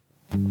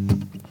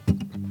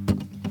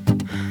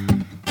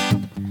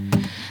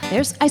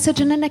There's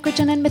isogen and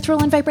nitrogen and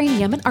mithril and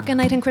vibranium and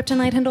arcanite and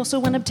kryptonite and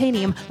also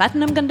unobtainium,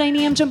 platinum,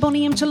 gundanium,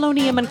 jambonium,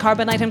 chelonium and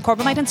carbonite and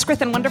corbamite and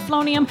scrith and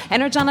wonderflonium,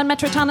 energon and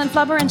metroton and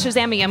flubber and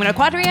shazamium and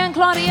aquadria and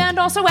claudia and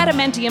also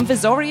adamantium,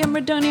 visorium,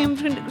 radonium,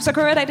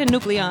 saccharide and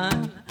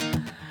nucleon.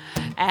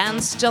 And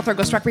Stilthor,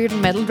 Ghost Rock,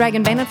 Reardon, Metal,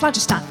 Dragonbane, and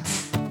Phlogiston.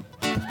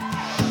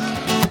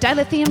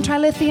 Dilithium,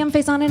 trilithium,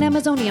 phazon, and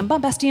amazonium,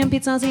 bombastium,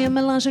 pizzazium,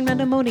 melange, and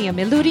randomonium,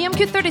 illudium,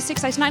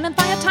 Q36, ice 9, and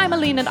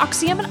thiatimylene, and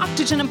oxium, and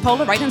octogen, and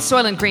polarite, and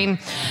soylent green.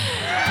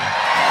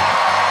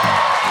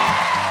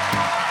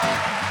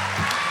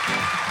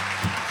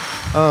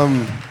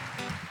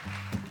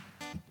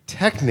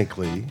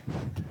 Technically,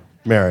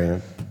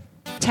 Marion.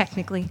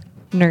 Technically,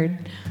 nerd.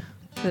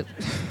 But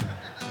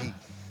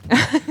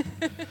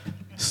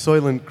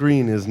Soylent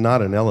Green is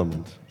not an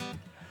element.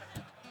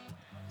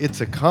 It's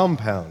a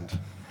compound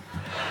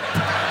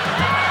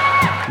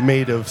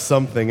made of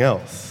something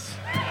else.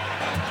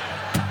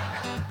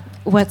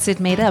 What's it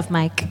made of,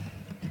 Mike?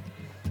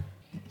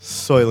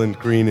 Soylent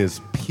Green is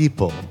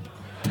people.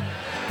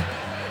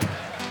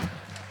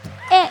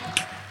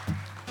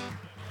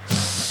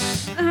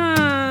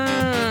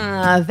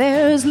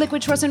 There's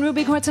liquid schwarz and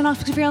ruby quartz and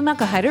oxypherial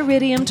malachite,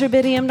 iridium,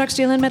 terbidium, dark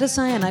steel, and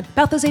metacyanide,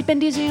 balthazate,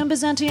 bendesium,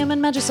 byzantium,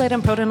 and magicite,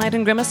 and protonite,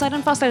 and grimacite,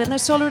 and phosphite, and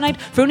there's solarite,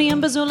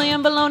 frunium,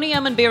 bezulium,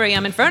 polonium, and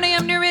barium, and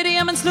fernium,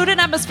 neuridium, and sluted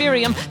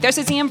atmospherium. There's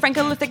cesium,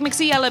 francholithic,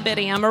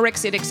 mixielibidium,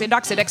 orixid,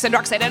 oxid,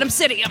 exidroxide, and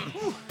obsidium.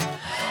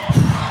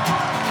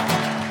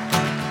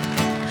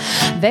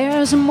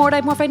 There's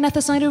mortite, morphite,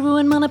 nethicite,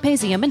 ruin,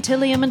 monopasium, and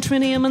tilium, and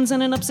trinium, and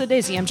xenon,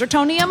 obsidium,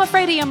 zirconium,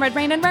 ephradium, red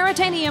rain, and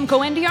raritanium,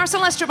 coendiar,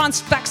 celestravon,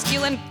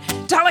 spaxcule, and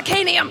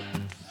talicanium.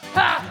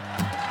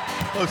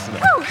 Close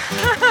enough.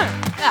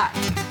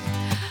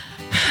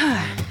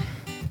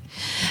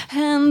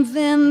 And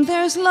then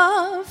there's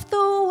love,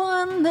 the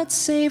one that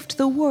saved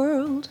the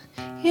world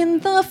in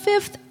the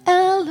fifth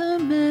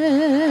element.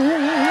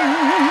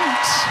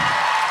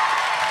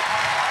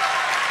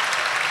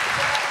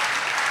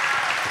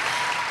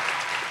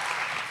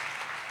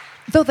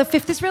 Though the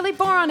fifth is really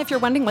boron, if you're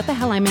wondering what the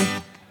hell I meant.